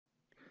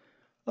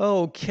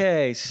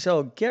Okay,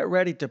 so get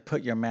ready to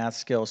put your math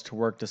skills to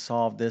work to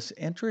solve this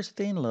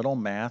interesting little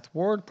math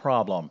word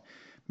problem.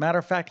 Matter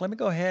of fact, let me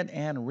go ahead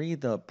and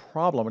read the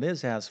problem. It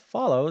is as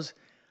follows.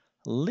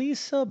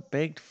 Lisa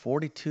baked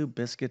 42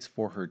 biscuits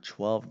for her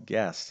 12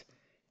 guests.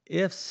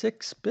 If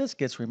 6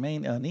 biscuits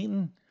remain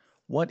uneaten,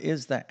 what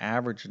is the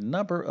average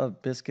number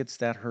of biscuits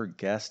that her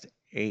guest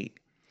ate?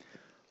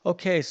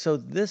 Okay, so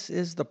this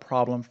is the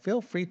problem. Feel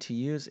free to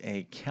use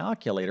a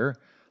calculator,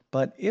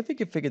 but if you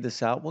can figure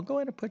this out, we'll go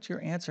ahead and put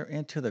your answer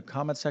into the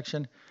comment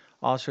section.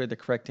 I'll show you the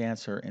correct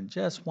answer in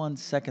just 1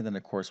 second, then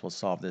of course we'll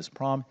solve this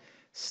problem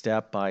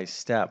step by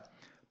step.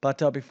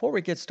 But before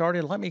we get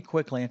started, let me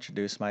quickly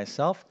introduce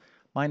myself.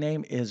 My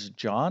name is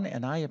John,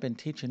 and I have been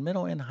teaching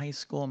middle and high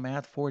school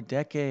math for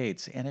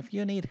decades. And if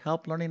you need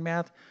help learning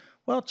math,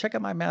 well, check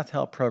out my math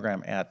help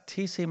program at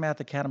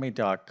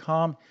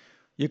tcmathacademy.com.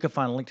 You can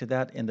find a link to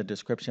that in the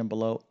description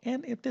below.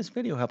 And if this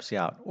video helps you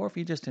out, or if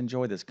you just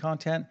enjoy this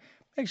content,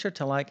 make sure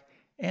to like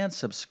and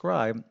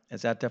subscribe,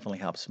 as that definitely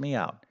helps me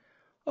out.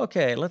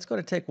 Okay, let's go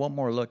to take one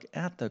more look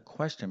at the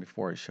question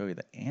before I show you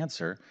the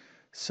answer.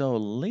 So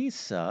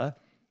Lisa,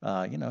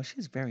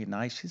 she's very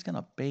nice. She's going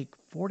to bake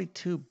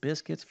 42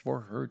 biscuits for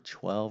her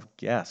 12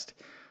 guests.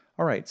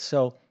 All right,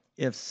 so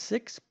if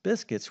 6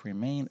 biscuits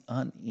remain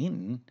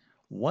uneaten,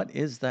 what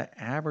is the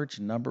average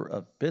number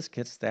of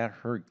biscuits that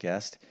her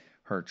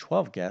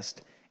 12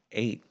 guests,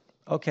 ate?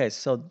 Okay,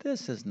 so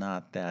this is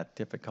not that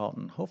difficult,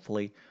 and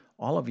hopefully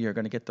all of you are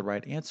going to get the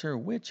right answer,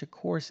 which of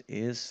course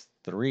is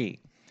 3.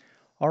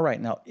 All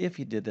right, now if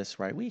you did this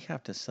right, we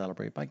have to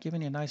celebrate by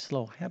giving you a nice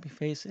little happy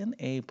face, an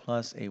A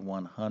plus, a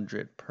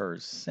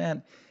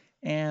 100%,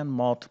 and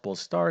multiple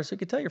stars. So you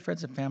can tell your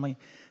friends and family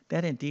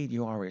that indeed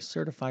you are a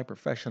certified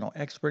professional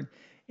expert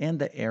in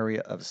the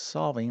area of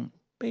solving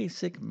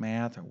basic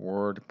math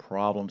word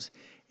problems.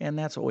 And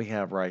that's what we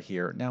have right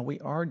here. Now we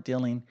are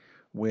dealing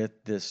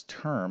with this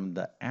term,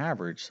 the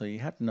average. So you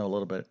have to know a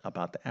little bit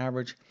about the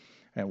average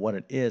and what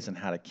it is and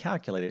how to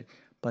calculate it.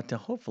 But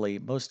hopefully,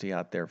 most of you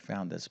out there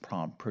found this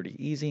problem pretty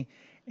easy.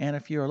 And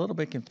if you're a little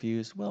bit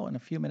confused, well, in a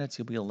few minutes,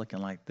 you'll be looking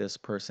like this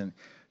person.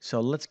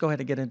 So let's go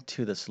ahead and get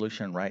into the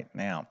solution right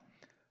now.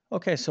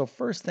 Okay, so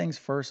first things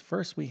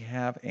first, we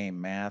have a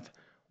math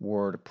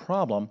word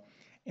problem.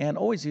 And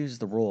always use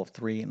the rule of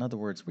 3. In other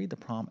words, read the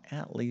problem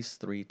at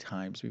least 3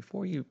 times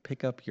before you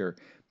pick up your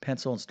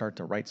pencil and start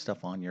to write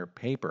stuff on your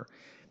paper.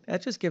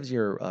 That just gives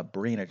your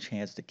brain a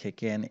chance to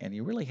kick in, and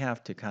you really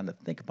have to kind of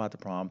think about the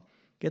problem,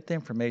 get the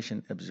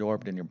information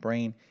absorbed in your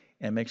brain,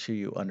 and make sure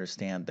you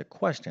understand the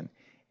question.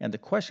 And the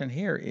question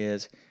here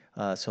is,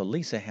 so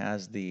Lisa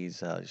has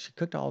these, she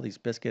cooked all these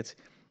biscuits.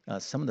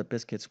 Some of the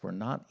biscuits were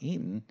not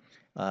eaten,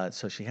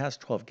 so she has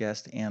 12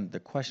 guests, and the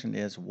question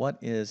is, what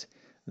is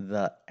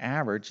the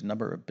average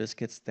number of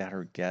biscuits that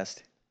her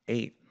guest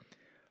ate?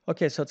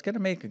 Okay, so it's going to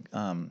make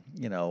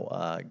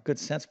good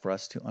sense for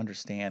us to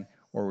understand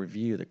or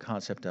review the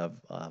concept of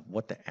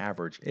what the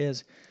average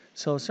is.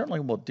 So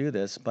certainly we'll do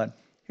this, but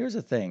here's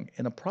the thing: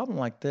 in a problem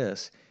like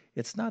this,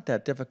 it's not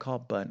that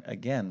difficult. But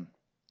again,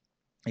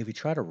 if you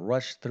try to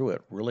rush through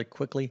it really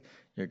quickly,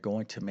 you're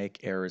going to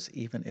make errors,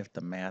 even if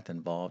the math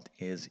involved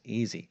is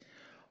easy.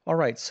 All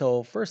right,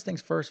 so first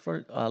things first,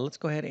 let's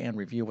go ahead and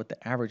review what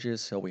the average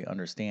is so we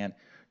understand,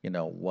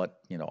 what,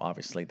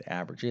 obviously the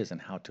average is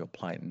and how to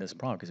apply it in this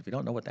problem. Because if you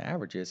don't know what the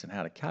average is and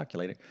how to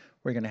calculate it,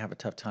 we're going to have a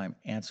tough time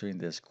answering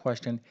this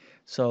question.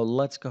 So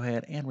let's go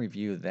ahead and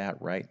review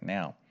that right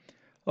now.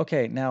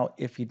 Okay, now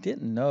if you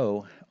didn't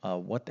know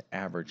what the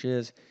average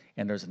is,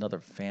 and there's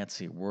another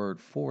fancy word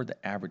for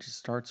the average, it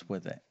starts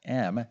with an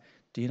M.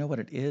 Do you know what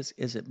it is?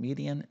 Is it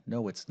median?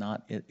 No, it's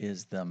not. It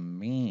is the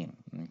mean.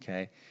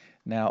 Okay.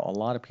 Now, a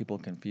lot of people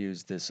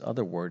confuse this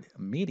other word,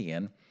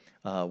 median,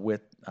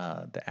 with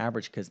the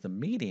average because the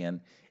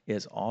median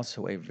is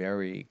also a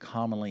very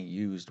commonly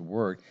used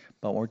word.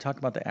 But when we're talking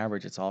about the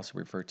average, it's also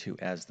referred to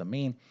as the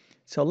mean.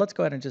 So let's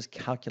go ahead and just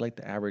calculate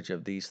the average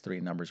of these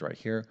 3 numbers right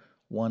here,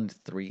 1,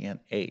 3, and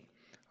 8.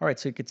 All right,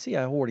 so you can see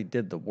I already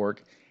did the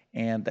work.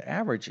 And the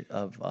average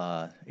of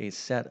a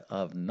set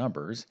of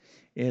numbers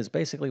is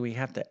basically we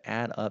have to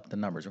add up the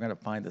numbers. We're going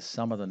to find the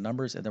sum of the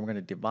numbers, and then we're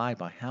going to divide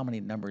by how many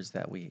numbers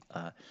that we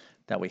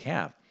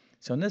have.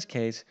 So in this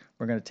case,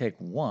 we're going to take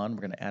 1,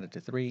 we're going to add it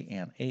to 3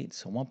 and 8.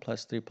 So 1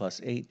 plus 3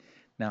 plus 8.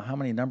 Now, how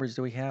many numbers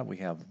do we have? We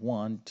have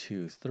 1,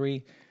 2,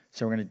 3.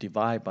 So we're going to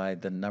divide by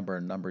the number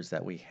of numbers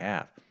that we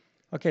have.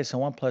 Okay, so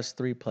 1 plus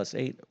 3 plus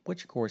 8,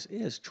 which of course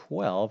is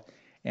 12.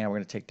 And we're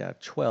going to take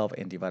that 12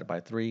 and divide it by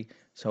 3.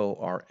 So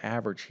our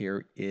average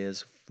here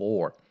is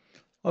 4.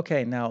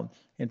 Okay, now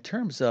in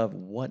terms of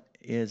what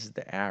is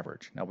the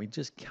average? Now we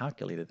just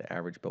calculated the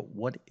average, but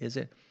what is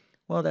it?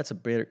 Well, that's a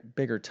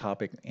bigger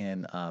topic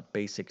in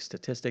basic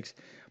statistics.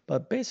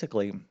 But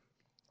basically,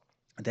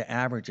 The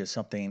average is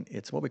something,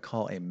 it's what we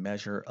call a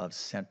measure of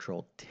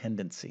central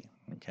tendency,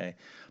 okay?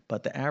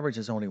 But the average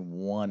is only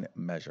one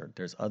measure.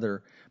 There's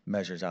other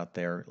measures out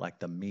there like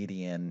the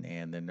median,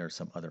 and then there's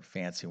some other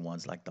fancy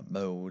ones like the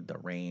mode, the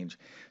range.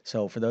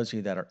 So for those of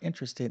you that are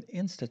interested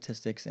in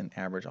statistics and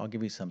average, I'll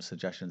give you some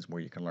suggestions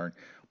where you can learn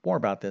more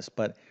about this.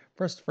 But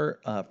first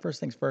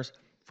things first,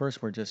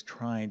 first we're just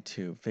trying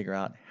to figure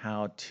out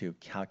how to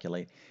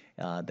calculate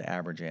the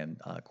average. And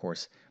of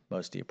course,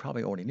 most of you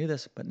probably already knew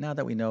this, but now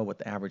that we know what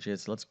the average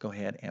is, let's go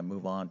ahead and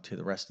move on to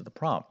the rest of the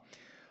problem.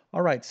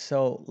 All right,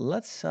 so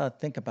let's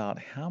think about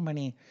how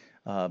many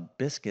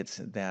biscuits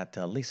that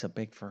Lisa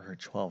baked for her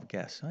 12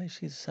 guests. Oh,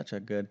 she's such a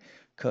good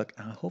cook.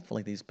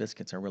 Hopefully, these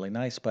biscuits are really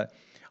nice, but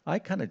I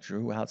kind of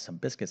drew out some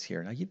biscuits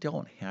here. Now, you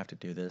don't have to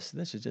do this.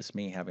 This is just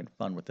me having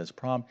fun with this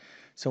problem.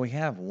 So we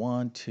have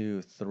 1,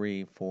 2,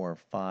 3, 4,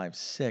 5,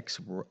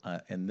 6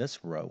 in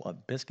this row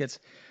of biscuits.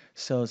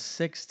 So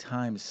 6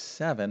 times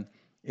 7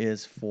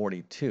 is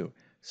 42.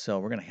 So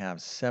we're going to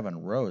have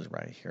 7 rows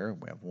right here.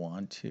 We have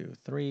 1, 2,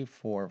 3,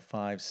 4,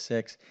 5,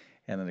 6,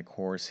 and then of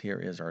course here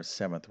is our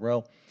 7th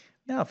row.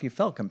 Now, if you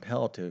felt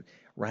compelled to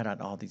write out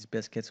all these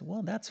biscuits,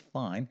 well, that's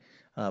fine,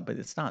 but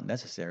it's not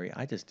necessary.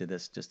 I just did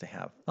this just to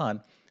have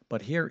fun.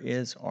 But here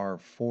is our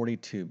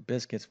 42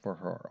 biscuits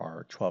for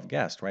our 12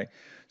 guests, right?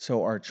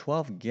 So our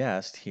 12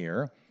 guests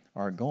here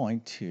are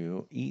going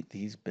to eat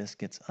these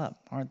biscuits up.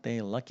 Aren't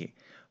they lucky?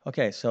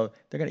 Okay, so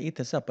they're going to eat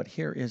this up, but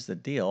here is the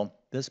deal.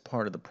 This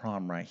part of the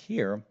problem right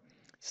here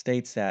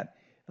states that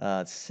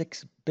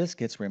 6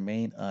 biscuits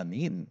remain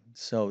uneaten.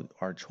 So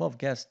our 12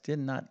 guests did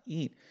not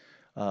eat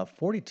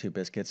 42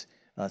 biscuits.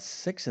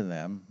 6 of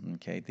them,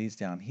 okay, these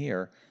down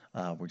here,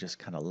 were just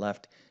kind of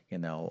left,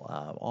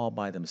 all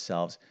by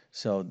themselves.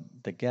 So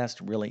the guest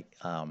really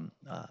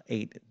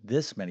ate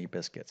this many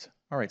biscuits.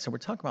 All right, so we're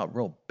talking about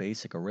real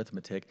basic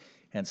arithmetic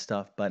and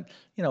stuff, but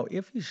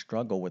if you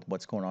struggle with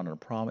what's going on in a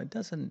problem, it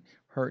doesn't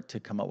hurt to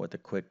come up with a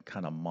quick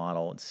kind of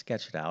model and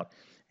sketch it out.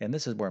 And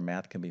this is where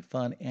math can be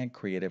fun and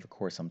creative. Of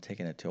course, I'm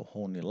taking it to a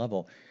whole new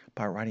level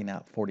by writing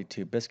out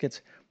 42 biscuits.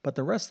 But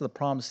the rest of the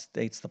problem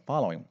states the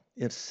following.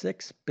 If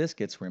 6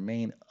 biscuits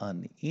remain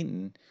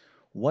uneaten,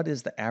 what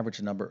is the average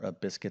number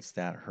of biscuits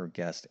that her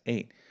guest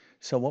ate?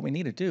 So what we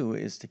need to do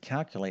is to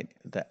calculate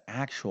the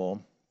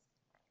actual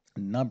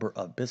number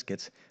of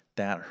biscuits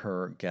that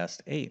her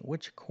guest ate,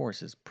 which of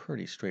course is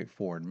pretty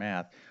straightforward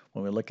math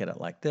when we look at it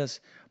like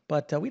this.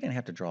 But we didn't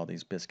have to draw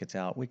these biscuits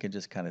out. We could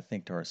just kind of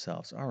think to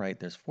ourselves, all right,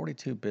 there's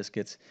 42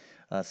 biscuits,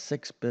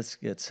 6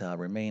 biscuits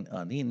remain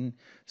uneaten.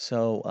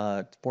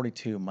 So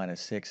 42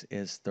 minus 6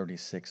 is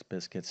 36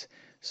 biscuits.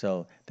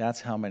 So that's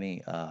how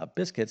many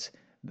biscuits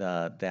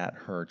that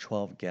her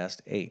 12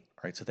 guests ate.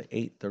 All right, so they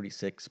ate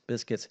 36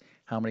 biscuits.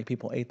 How many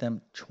people ate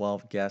them?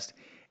 12 guests.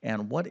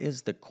 And what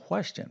is the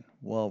question?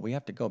 Well, we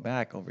have to go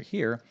back over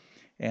here,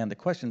 and the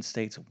question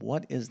states,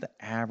 what is the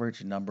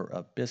average number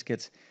of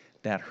biscuits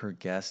that her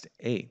guest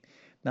ate?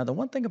 Now, the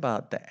one thing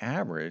about the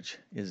average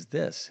is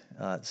this.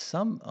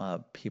 Some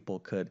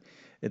people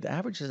the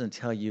average doesn't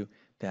tell you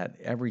that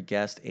every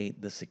guest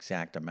ate this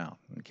exact amount,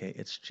 okay?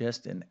 It's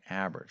just an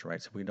average,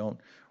 right? So we don't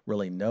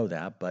really know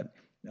that, but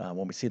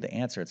when we see the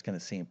answer, it's going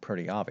to seem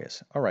pretty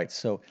obvious. All right,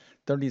 so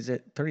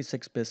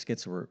 36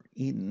 biscuits were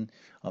eaten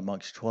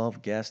amongst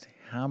 12 guests.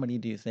 How many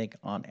do you think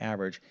on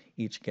average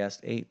each guest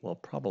ate? Well,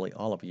 probably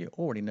all of you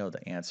already know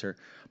the answer,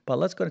 but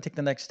let's go and take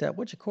the next step,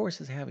 which of course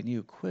is having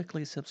you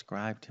quickly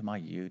subscribe to my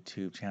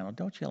YouTube channel.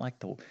 Don't you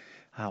like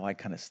how I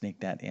kind of sneak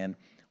that in?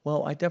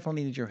 Well, I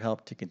definitely need your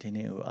help to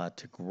continue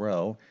to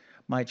grow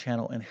my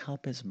channel and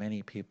help as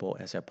many people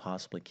as I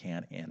possibly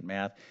can in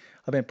math.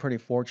 I've been pretty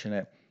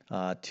fortunate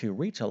to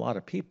reach a lot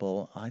of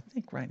people. I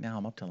think right now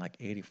I'm up to like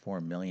 84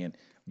 million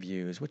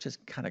views, which is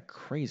kind of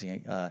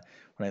crazy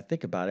when I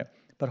think about it.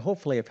 But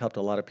hopefully, I've helped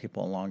a lot of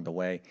people along the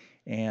way.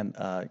 And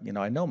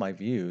I know my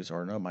views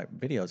or know my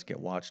videos get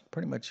watched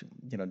pretty much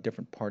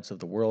different parts of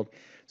the world,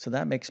 so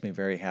that makes me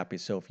very happy.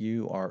 So if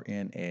you are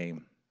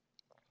in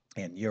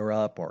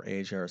Europe or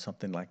Asia or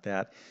something like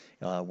that,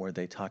 where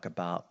they talk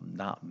about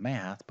not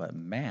math, but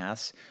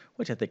maths,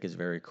 which I think is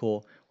very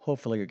cool.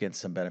 Hopefully, you're getting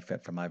some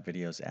benefit from my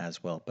videos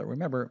as well. But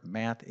remember,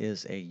 math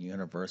is a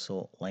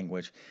universal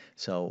language.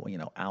 So,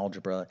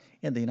 algebra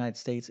in the United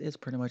States is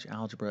pretty much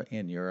algebra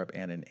in Europe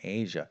and in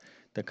Asia.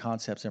 The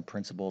concepts and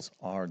principles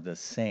are the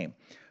same.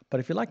 But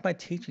if you like my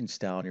teaching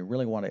style and you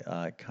really want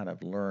to kind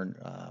of learn,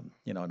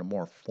 in a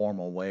more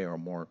formal way or a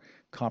more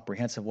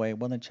comprehensive way,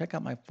 well, then check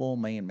out my full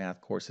main math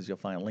courses. You'll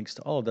find links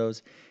to all of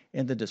those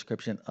in the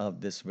description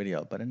of this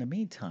video. But in the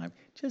meantime,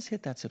 just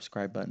hit that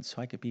subscribe button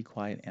so I could be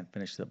quiet and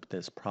finish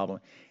this problem.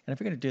 And if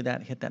you're going to do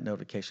that, hit that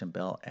notification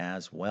bell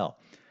as well.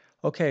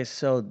 Okay,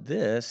 so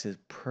this is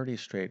pretty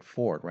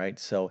straightforward, right?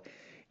 So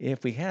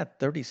if we had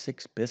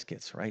 36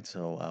 biscuits, right?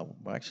 So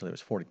well, actually it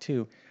was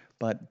 42,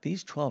 but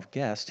these 12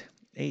 guests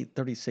ate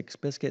 36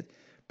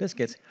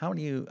 biscuits. How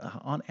many,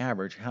 on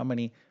average, how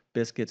many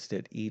biscuits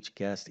did each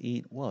guest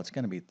eat? Well, it's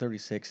going to be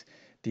 36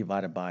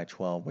 divided by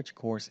 12, which of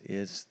course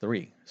is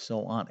 3.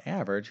 So on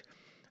average,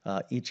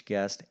 each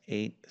guest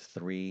ate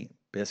 3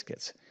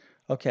 biscuits.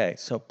 Okay,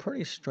 so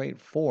pretty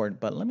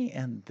straightforward, but let me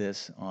end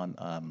this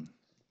on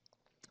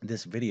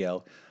this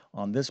video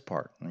on this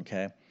part,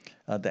 okay?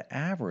 The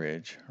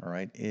average, all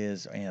right,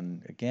 is,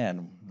 and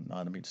again,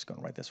 let me just go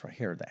and write this right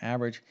here. The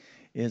average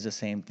is the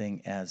same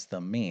thing as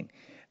the mean.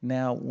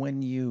 Now,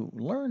 when you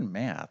learn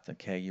math,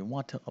 okay, you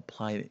want to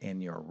apply it in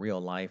your real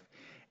life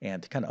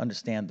and to kind of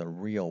understand the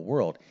real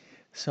world.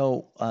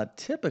 So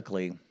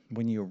typically,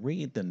 when you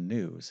read the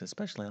news,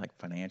 especially like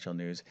financial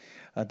news,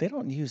 they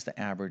don't use the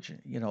average.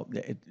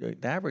 The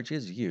average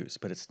is used,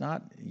 but it's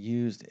not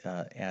used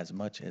as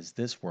much as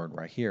this word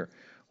right here,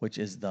 which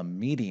is the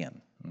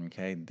median.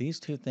 Okay, these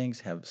two things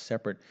have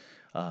separate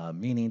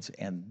meanings,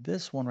 and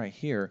this one right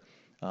here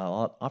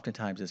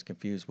oftentimes is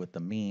confused with the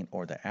mean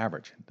or the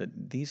average.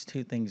 These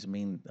two things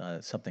mean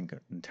something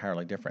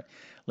entirely different.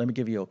 Let me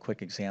give you a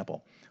quick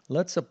example.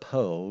 Let's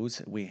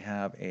suppose we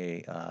have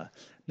a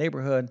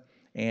neighborhood,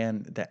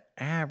 and the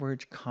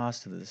average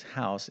cost of this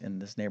house in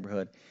this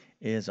neighborhood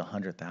is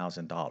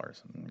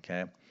 $100,000.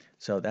 Okay,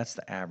 so that's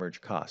the average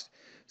cost.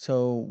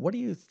 So, what do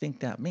you think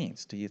that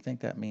means? Do you think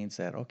that means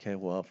that, okay,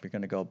 well, if you're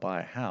going to go buy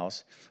a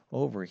house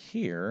over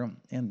here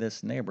in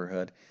this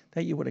neighborhood,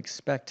 that you would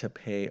expect to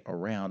pay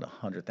around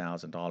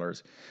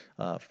 $100,000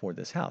 for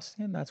this house?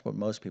 And that's what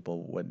most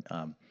people would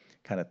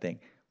kind of think.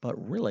 But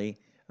really,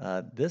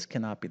 this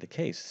cannot be the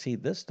case. See,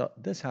 this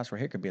house right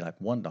here could be like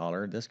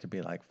 $1. This could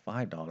be like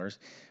 $5.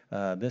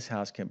 This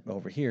house can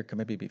over here could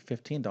maybe be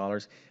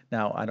 $15.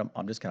 Now,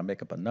 I'm just gonna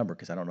make up a number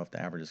because I don't know if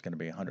the average is going to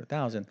be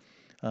 100,000.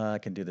 I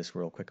can do this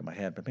real quick in my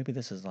head, but maybe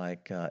this is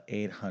like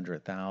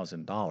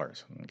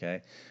 $800,000.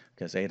 Okay,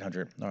 because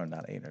 800, no,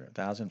 not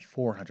 800,000,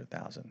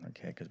 400,000.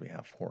 Okay, because we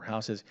have four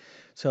houses,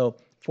 so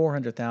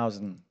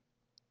 400,000.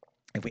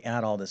 If we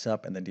add all this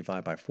up and then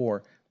divide by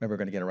four, maybe we're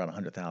going to get around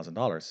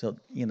 $100,000. So,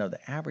 the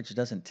average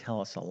doesn't tell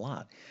us a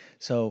lot.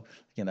 So,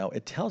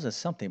 it tells us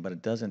something, but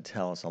it doesn't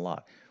tell us a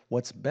lot.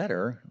 What's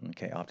better,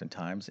 okay,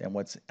 oftentimes, and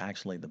what's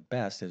actually the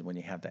best is when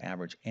you have the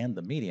average and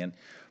the median,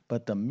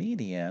 but the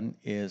median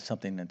is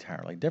something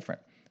entirely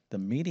different. The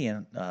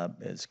median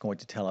is going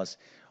to tell us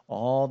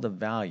all the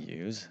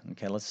values.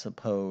 Okay, let's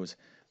suppose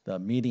the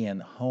median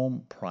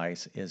home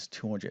price is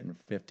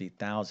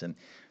 250,000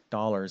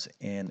 dollars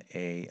in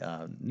a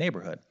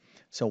neighborhood.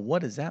 So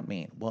what does that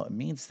mean? Well, it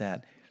means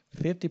that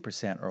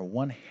 50% or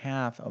one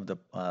half of the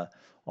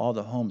all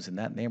the homes in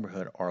that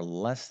neighborhood are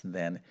less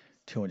than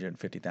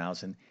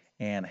 250,000,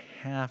 and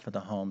half of the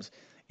homes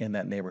in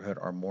that neighborhood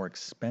are more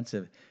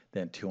expensive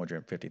than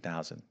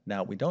 250,000.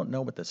 Now, we don't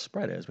know what the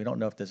spread is. We don't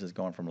know if this is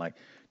going from like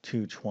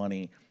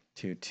 220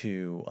 to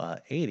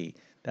 280.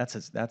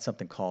 That's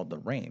something called the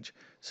range.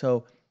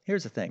 So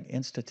here's the thing.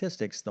 In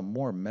statistics, the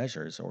more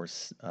measures or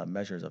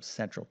measures of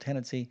central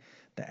tendency,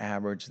 the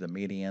average, the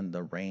median,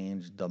 the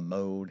range, the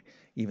mode,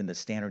 even the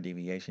standard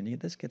deviation,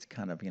 this gets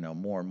kind of,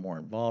 more and more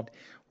involved.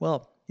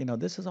 Well,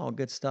 this is all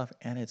good stuff,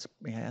 and it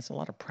has a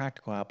lot of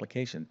practical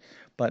application.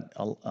 But,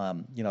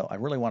 I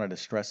really wanted to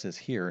stress this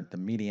here, the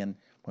median,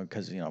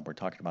 because, we're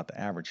talking about the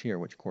average here,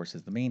 which of course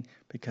is the mean,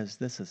 because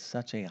this is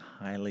such a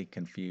highly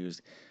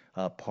confused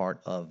part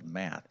of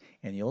math.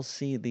 And you'll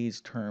see these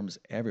terms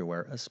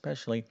everywhere,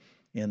 especially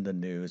in the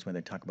news when they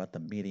talk about the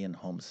median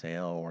home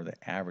sale or the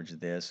average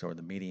this or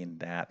the median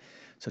that.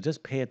 So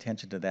just pay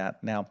attention to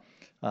that. Now,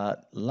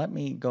 let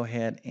me go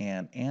ahead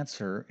and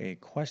answer a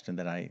question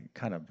that I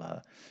kind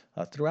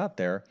of threw out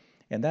there.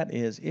 And that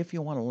is if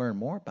you want to learn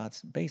more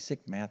about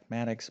basic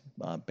mathematics,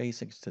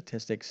 basic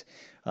statistics,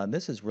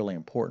 this is really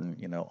important,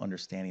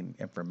 understanding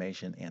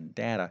information and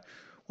data.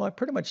 Well, I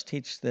pretty much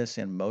teach this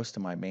in most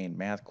of my main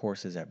math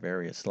courses at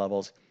various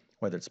levels,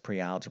 whether it's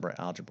pre-algebra,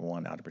 algebra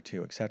 1, algebra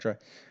 2, etc.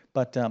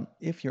 But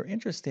if you're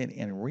interested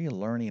in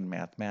relearning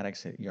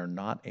mathematics, you're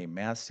not a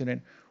math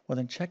student, well,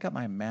 then check out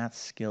my Math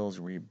Skills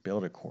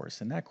Rebuilder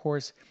course. In that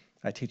course,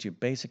 I teach you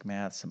basic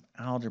math, some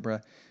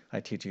algebra, I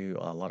teach you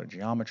a lot of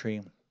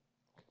geometry,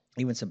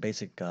 even some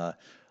basic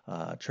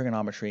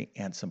trigonometry,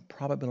 and some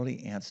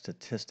probability and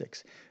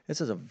statistics.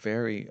 This is a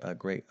very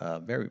great,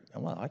 very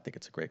well, I think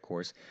it's a great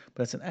course,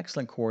 but it's an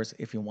excellent course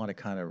if you want to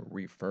kind of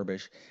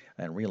refurbish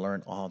and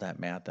relearn all that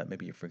math that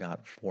maybe you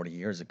forgot 40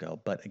 years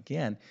ago. But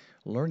again,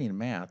 learning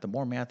math, the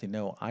more math you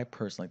know, I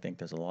personally think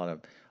there's a lot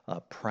of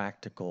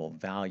practical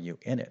value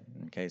in it,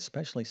 okay,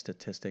 especially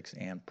statistics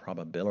and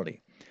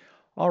probability.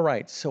 All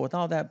right, so with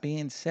all that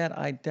being said,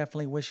 I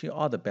definitely wish you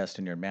all the best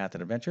in your math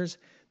adventures.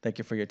 Thank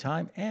you for your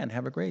time and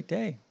have a great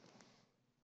day.